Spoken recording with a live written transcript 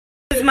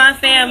is my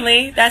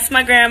family. That's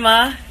my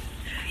grandma.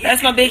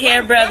 That's my big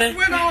hair brother.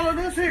 What's with all of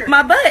this here?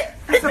 My butt.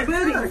 It's a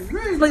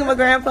booty. Look at my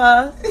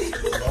grandpa.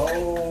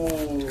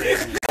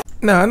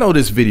 Now, I know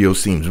this video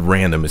seems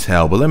random as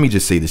hell, but let me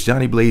just say this.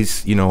 Jhonni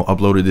Blaze, you know,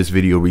 uploaded this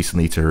video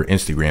recently to her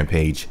Instagram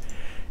page.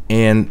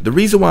 And the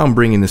reason why I'm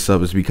bringing this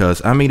up is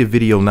because I made a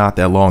video not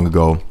that long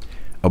ago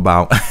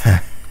about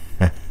how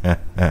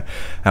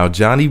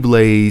Jhonni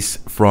Blaze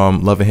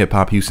from Love and Hip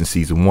Hop Houston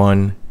season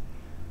 1,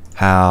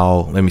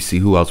 how, let me see,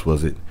 who else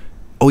was it?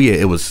 Oh yeah,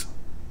 it was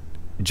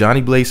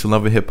Jhonni Blaze from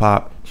Love and Hip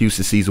Hop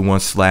Houston season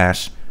 1 /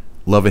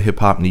 Love and Hip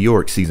Hop New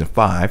York season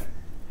 5,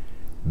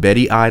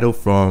 Betty Idol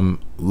from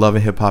Love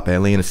and Hip Hop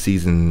Atlanta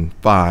season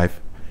 5,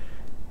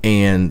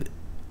 and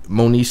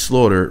Moniece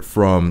Slaughter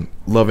from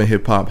Love and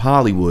Hip Hop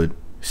Hollywood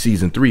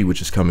season 3,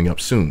 which is coming up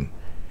soon.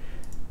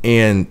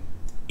 And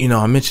you know,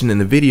 I mentioned in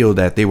the video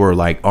that they were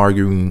like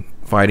arguing,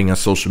 fighting on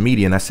social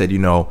media, and I said, you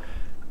know,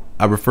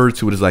 I referred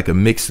to it as like a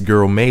mixed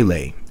girl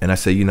melee, and I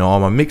said, you know, all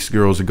my mixed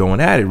girls are going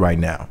at it right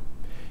now.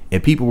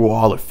 And people were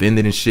all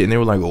offended and shit, and they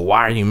were like, well,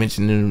 why are you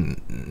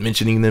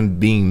mentioning them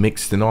being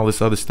mixed and all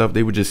this other stuff?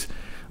 They were just,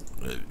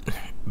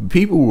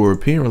 people were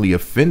apparently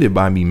offended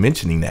by me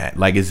mentioning that,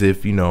 like as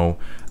if, you know,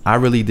 I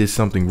really did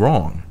something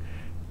wrong.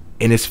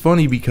 And it's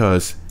funny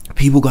because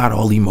people got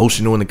all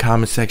emotional in the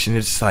comment section.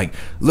 It's just like,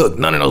 look,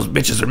 none of those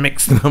bitches are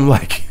mixed. And I'm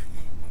like,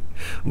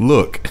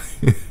 look,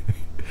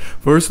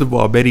 first of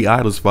all, Betty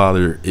Idol's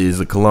father is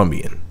a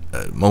Colombian.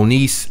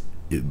 Moniece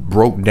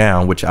broke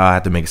down, which I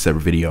had to make a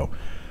separate video,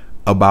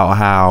 about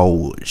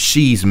how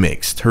she's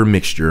mixed, her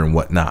mixture and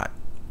whatnot,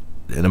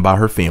 and about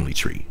her family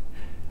tree.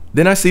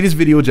 Then I see this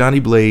video of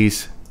Jhonni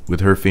Blaze with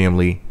her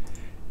family,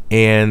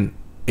 and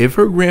if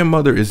her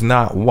grandmother is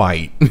not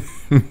white,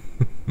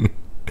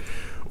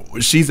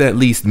 she's at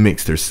least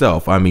mixed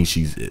herself. I mean,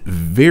 she's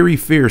very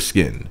fair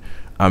skinned.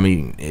 I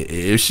mean,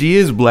 if she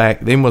is black,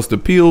 they must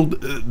have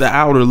peeled the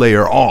outer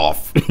layer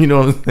off. You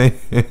know what I'm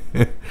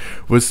saying?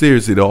 But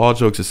seriously, though, all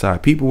jokes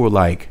aside, people were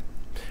like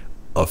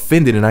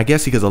offended, and I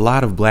guess because a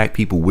lot of black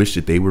people wish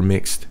that they were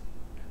mixed.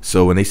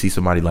 So when they see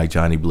somebody like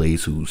Jhonni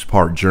Blaze who's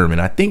part German,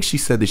 I think she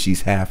said that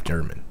she's half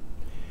German,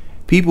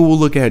 people will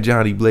look at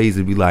Jhonni Blaze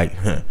and be like,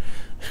 huh,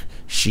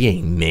 she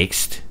ain't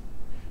mixed,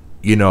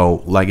 you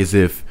know, like as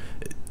if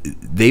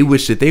they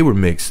wish that they were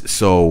mixed.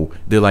 So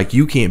they're like,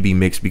 you can't be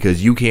mixed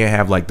because you can't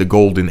have like the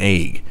golden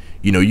egg,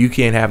 you know, you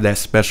can't have that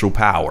special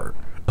power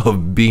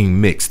of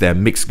being mixed, that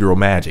mixed girl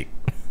magic.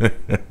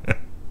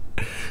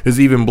 There's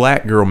even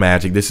black girl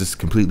magic. This is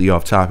completely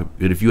off topic,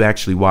 but if you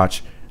actually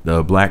watch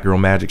the Black Girl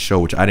Magic show,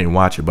 which I didn't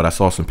watch it, but I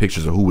saw some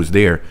pictures of who was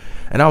there,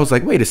 and I was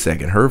like, wait a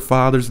second, her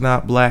father's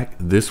not black,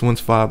 this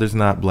one's father's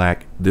not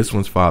black, this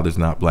one's father's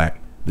not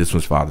black, this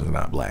one's father's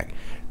not black.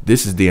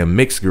 This is damn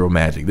mixed girl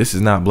magic. This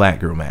is not black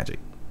girl magic.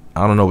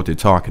 I don't know what they're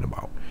talking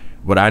about,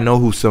 but I know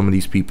who some of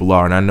these people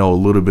are, and I know a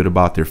little bit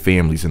about their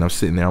families, and I'm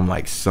sitting there, I'm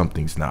like,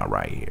 something's not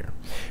right here.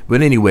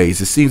 But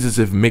anyways, it seems as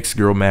if mixed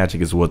girl magic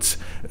is what's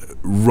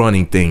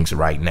running things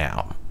right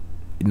now.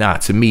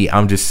 Not to me,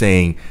 I'm just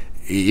saying,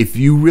 if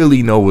you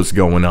really know what's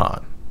going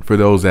on, for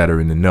those that are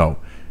in the know,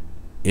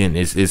 and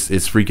it's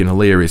freaking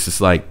hilarious.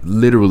 It's like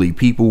literally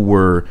people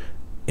were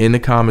in the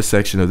comment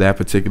section of that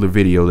particular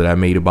video that I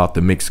made about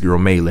the mixed girl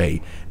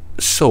melee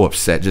so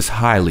upset, just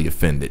highly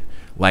offended.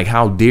 Like,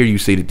 how dare you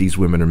say that these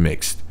women are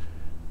mixed?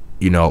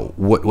 You know,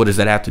 what does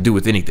that have to do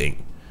with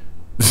anything?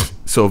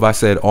 So if I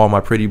said all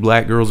my pretty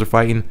black girls are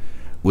fighting,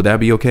 would that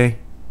be okay?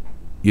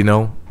 You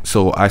know,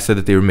 so I said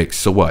that they were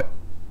mixed, so what?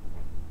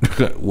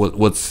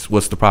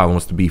 what's the problem?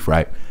 What's the beef,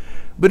 right?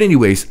 But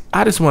anyways,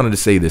 I just wanted to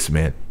say this,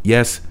 man.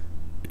 Yes,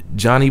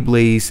 Jhonni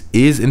Blaze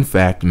is in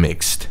fact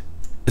mixed.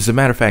 As a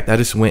matter of fact, I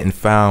just went and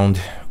found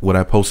what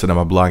I posted on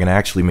my blog, and I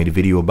actually made a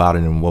video about it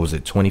in, what was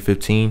it,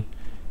 2015?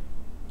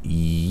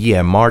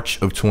 Yeah,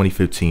 March of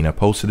 2015. I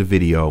posted a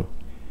video,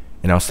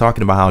 and I was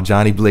talking about how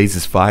Jhonni Blaze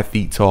is 5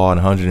 feet tall and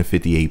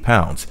 158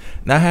 pounds.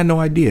 And I had no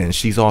idea, and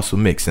she's also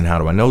mixed. And how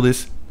do I know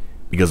this?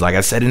 Because like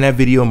I said in that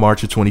video in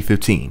March of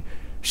 2015,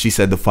 she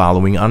said the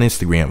following on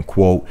Instagram,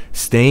 quote,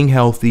 staying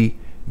healthy,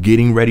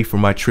 getting ready for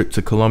my trip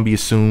to Colombia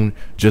soon,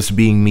 just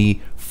being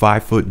me,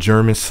 5 foot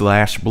German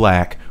 /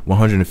 black,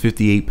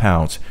 158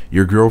 pounds.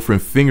 Your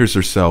girlfriend fingers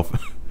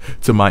herself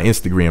to my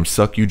Instagram,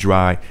 suck you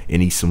dry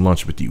and eat some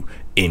lunch with you,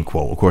 end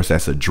quote. Of course,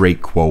 that's a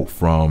Drake quote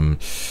from,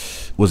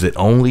 was it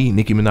Only?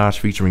 Nicki Minaj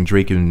featuring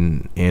Drake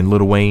and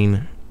Lil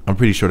Wayne. I'm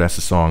pretty sure that's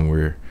the song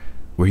where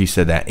he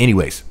said that.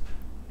 Anyways,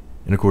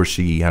 and of course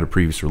she had a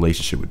previous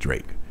relationship with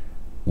Drake,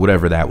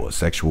 whatever that was,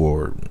 sexual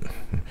or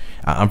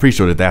I'm pretty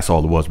sure that that's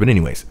all it was. But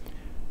anyways,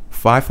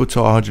 5 foot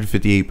tall,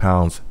 158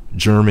 pounds,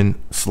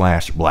 German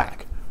 /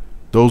 black.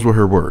 Those were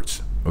her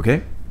words.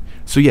 Okay,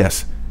 so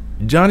yes,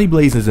 Jhonni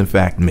Blaze is in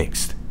fact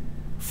mixed.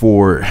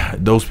 For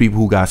those people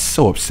who got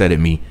so upset at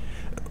me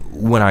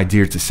when I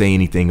dared to say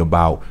anything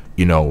about,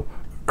 you know,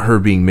 her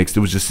being mixed,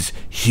 it was just this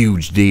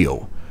huge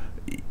deal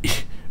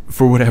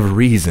for whatever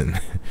reason.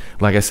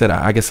 Like I said,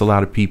 I guess a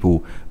lot of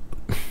people,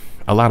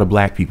 a lot of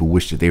black people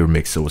wish that they were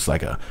mixed, so it's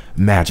like a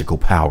magical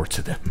power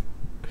to them.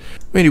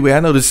 Anyway, I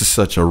know this is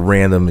such a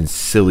random and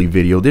silly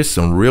video. There's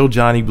some real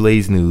Jhonni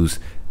Blaze news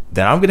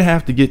that I'm going to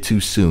have to get to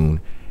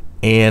soon.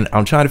 And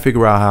I'm trying to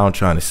figure out how I'm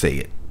trying to say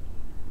it.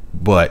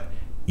 But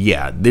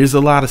yeah, there's a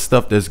lot of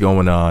stuff that's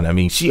going on. I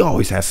mean, she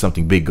always has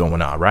something big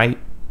going on, right?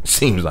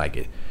 Seems like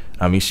it.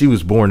 I mean, she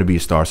was born to be a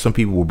star. Some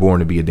people were born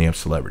to be a damn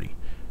celebrity.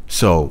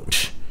 So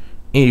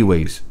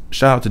anyways,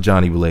 shout out to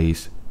Jhonni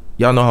Blaze.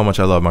 Y'all know how much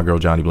I love my girl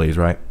Jhonni Blaze,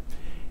 right?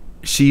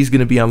 She's going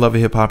to be on Love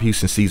and Hip Hop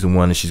Houston season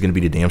 1, and she's going to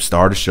be the damn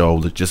star of the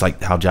show, just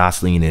like how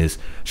Jocelyn is.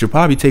 She'll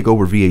probably take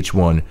over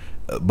VH1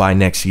 by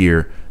next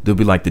year. There'll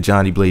be like the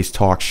Jhonni Blaze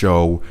talk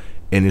show,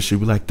 and then she'll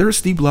be like,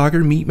 thirsty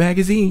blogger, Meat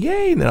Magazine,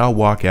 yay. And then I'll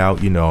walk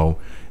out, you know,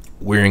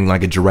 wearing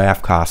like a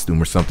giraffe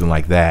costume or something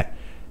like that.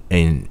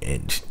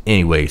 And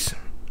anyways,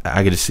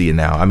 I get to see it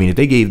now. I mean, if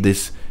they gave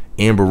this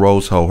Amber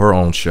Rose hoe her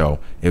own show,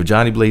 if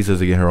Jhonni Blaze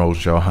doesn't get her own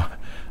show,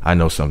 I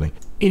know something.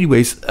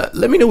 Anyways,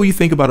 let me know what you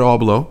think about it all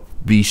below.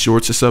 Be sure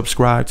to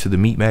subscribe to the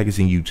Meat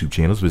Magazine YouTube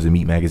channels. Visit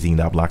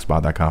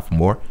meatmagazine.blogspot.com for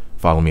more.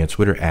 Follow me on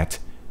Twitter at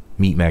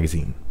Meat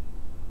Magazine.